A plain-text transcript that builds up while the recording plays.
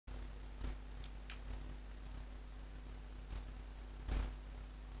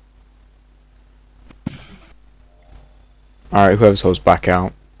Alright, whoever's host, back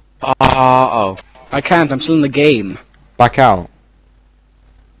out. Oh. I can't, I'm still in the game. Back out.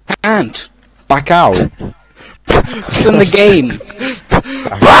 Can't. Back out. I'm still in the game.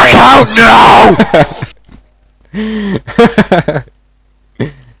 Back out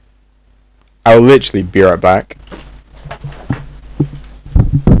now! I'll literally be right back.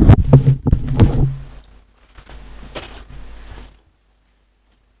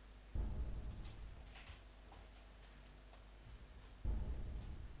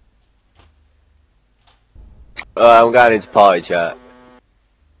 I'm going into party chat.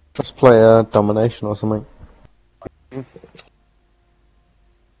 Let's play domination or something.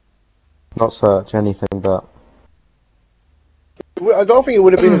 Not search, anything but. I don't think it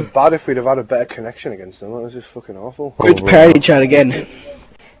would have been as bad if we'd have had a better connection against them. That was just fucking awful. Go to party chat again.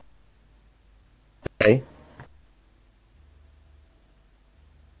 Okay.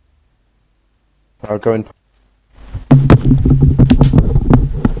 I'll go in.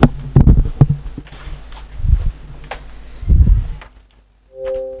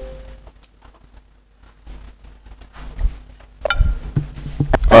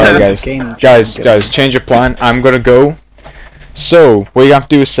 Alright guys, change your plan. I'm gonna go. So, what you have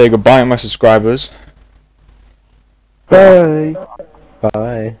to do is say goodbye to my subscribers. Bye.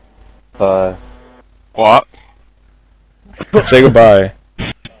 Bye. Bye. What? Say goodbye.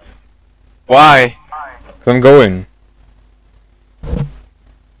 Why? 'Cause I'm going.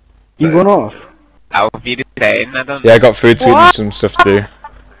 You went off. I will be the same. I don't. Yeah, I got food to eat and some stuff to do.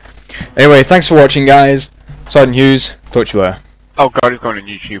 Anyway, thanks for watching guys. Sergeant Hughes, talk to you later. Oh God, it's going on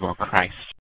YouTube. Oh Christ.